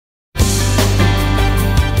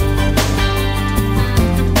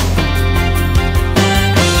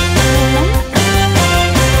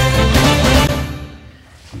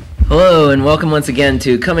and welcome once again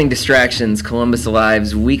to Coming Distractions, Columbus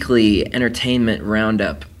Alive's weekly entertainment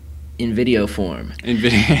roundup in video form.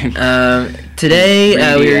 Today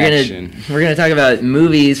we're gonna talk about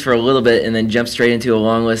movies for a little bit and then jump straight into a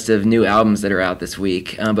long list of new albums that are out this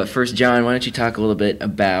week. But first, John, why don't you talk a little bit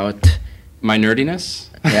about my nerdiness?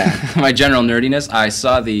 Yeah. My general nerdiness. I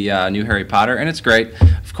saw the new Harry Potter, and it's great,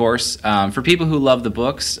 of course. For people who love the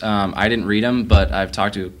books, I didn't read them, but I've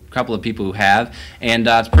talked to a couple of people who have, and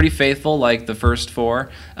it's pretty faithful, like the first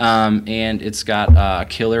four, and it's got a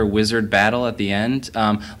killer wizard battle at the end.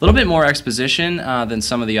 A little bit more exposition than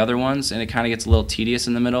some of the other ones, and it kind of gets a little tedious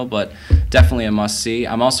in the middle, but definitely a must-see.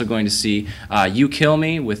 I'm also going to see You Kill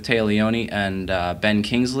Me with Téa Leoni and Ben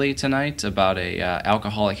Kingsley tonight about a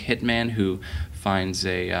alcoholic hitman who finds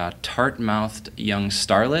a tart-mouthed young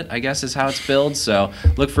starlet, I guess is how it's billed. So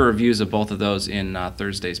look for reviews of both of those in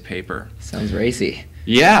Thursday's paper. Sounds racy.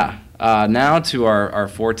 Yeah. Now to our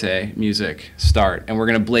forte music start, and we're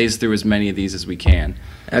going to blaze through as many of these as we can.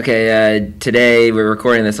 Okay, today we're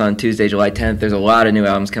recording this on Tuesday, July 10th. There's a lot of new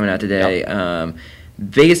albums coming out today. Yep.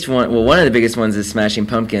 One of the biggest ones is Smashing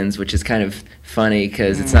Pumpkins, which is kind of funny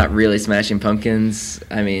because it's not really Smashing Pumpkins.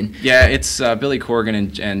 I mean, yeah, it's Billy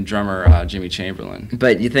Corgan and drummer Jimmy Chamberlin.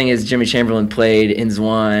 But the thing is, Jimmy Chamberlin played in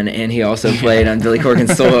Zwan, and he also played on Billy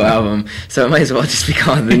Corgan's solo album, so it might as well just be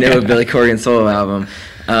called the new Billy Corgan solo album.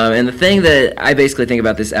 And the thing that I basically think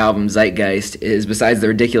about this album, Zeitgeist, is besides the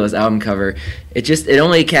ridiculous album cover, it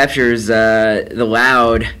only captures the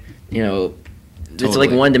loud, It's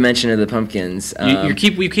like one dimension of the Pumpkins. We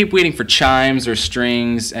keep waiting for chimes or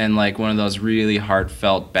strings and like one of those really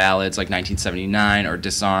heartfelt ballads like 1979 or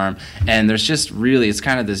Disarm, and there's just really, it's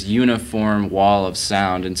kind of this uniform wall of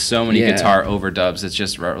sound and so many guitar overdubs. It's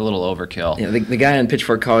just a little overkill. Yeah, the guy on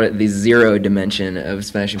Pitchfork called it the zero dimension of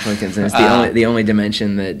Smashing Pumpkins, and it's the only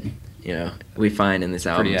dimension that we find in this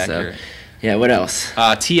album. Pretty accurate. So. Yeah, what else?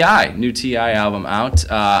 T.I., new T.I. album out.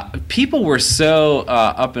 People were so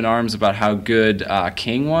up in arms about how good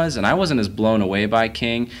King was, and I wasn't as blown away by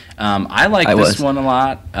King. I like this one a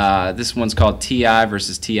lot. This one's called T.I.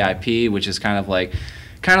 versus T.I.P., which is kind of like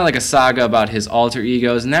a saga about his alter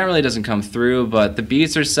egos, and that really doesn't come through, but the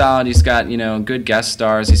beats are solid. He's got, good guest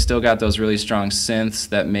stars. He's still got those really strong synths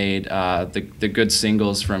that made the good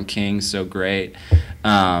singles from King so great.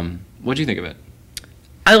 What do you think of it?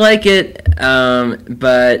 I like it,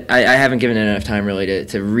 but I haven't given it enough time really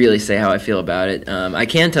to really say how I feel about it. I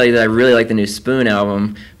can tell you that I really like the new Spoon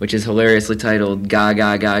album, which is hilariously titled Ga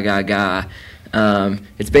Ga Ga Ga Ga.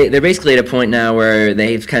 They're basically at a point now where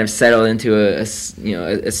they've kind of settled into a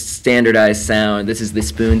standardized sound. This is the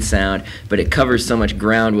Spoon sound, but it covers so much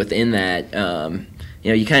ground within that.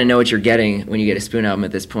 You kind of know what you're getting when you get a Spoon album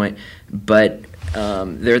at this point, but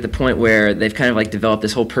they're at the point where they've kind of like developed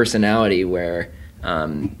this whole personality where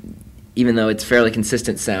even though it's fairly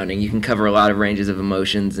consistent sounding, you can cover a lot of ranges of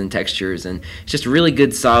emotions and textures, and it's just really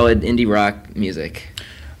good, solid indie rock music.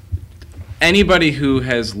 Anybody who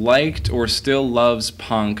has liked or still loves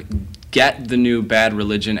punk, get the new Bad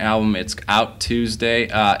Religion album. It's out Tuesday.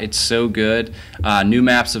 It's so good. New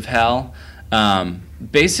Maps of Hell.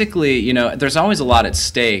 Basically, there's always a lot at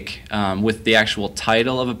stake with the actual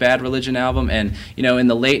title of a Bad Religion album, and in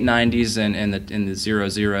the late '90s and in the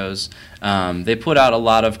 00s, they put out a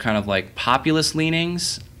lot of kind of like populist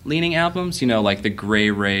leaning albums, like the Gray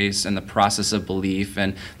Race and the Process of Belief,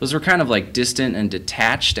 and those were kind of like distant and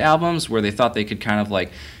detached albums where they thought they could kind of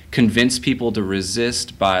like convince people to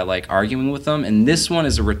resist by like arguing with them. And this one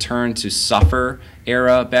is a return to Suffer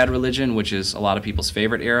era Bad Religion, which is a lot of people's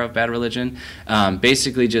favorite era of Bad Religion.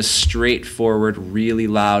 Basically just straightforward, really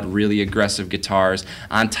loud, really aggressive guitars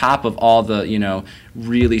on top of all the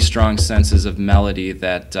really strong senses of melody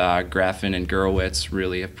that Graffin and Gurewitz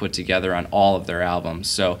really have put together on all of their albums.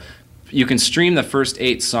 So you can stream the first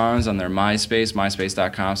 8 songs on their MySpace,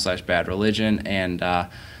 myspace.com/badreligion, and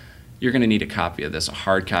you're going to need a copy of this, a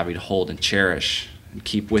hard copy to hold and cherish and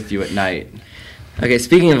keep with you at night. Okay,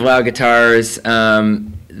 speaking of loud guitars, there's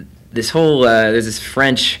this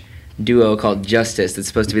French duo called Justice that's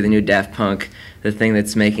supposed to be the new Daft Punk. The thing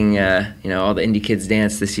that's making all the indie kids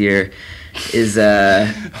dance this year is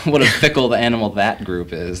what a fickle animal that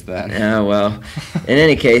group is. Then. Oh well. In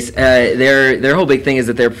any case, their whole big thing is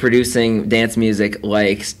that they're producing dance music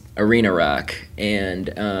like arena rock, and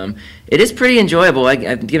it is pretty enjoyable.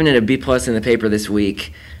 I've given it a B+ in the paper this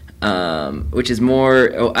week, which is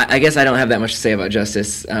more. I guess I don't have that much to say about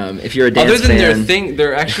Justice. If you're a dance fan, other than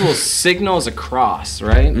their actual signal is a cross,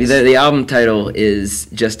 right? The album title is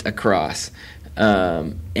just a cross,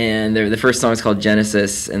 and the first song is called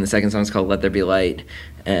Genesis, and the second song is called Let There Be Light.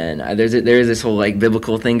 And there is this whole like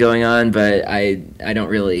biblical thing going on, but I don't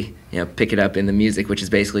really pick it up in the music, which is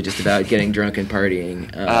basically just about getting drunk and partying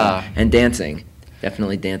and dancing.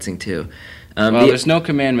 Definitely dancing too. Well, there's no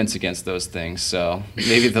commandments against those things, so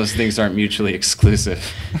maybe those things aren't mutually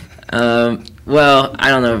exclusive. Well, I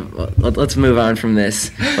don't know. Let's move on from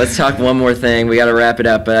this. Let's talk one more thing. We got to wrap it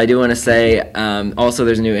up, but I do want to say also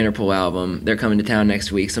there's a new Interpol album. They're coming to town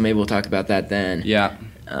next week, so maybe we'll talk about that then. Yeah.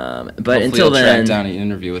 But hopefully until I'll then, track down an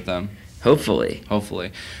interview with them. Hopefully.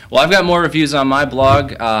 Well, I've got more reviews on my blog,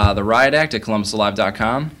 The Riot Act, at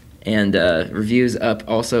columbusalive.com. And reviews up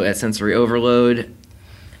also at Sensory Overload.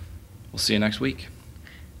 We'll see you next week.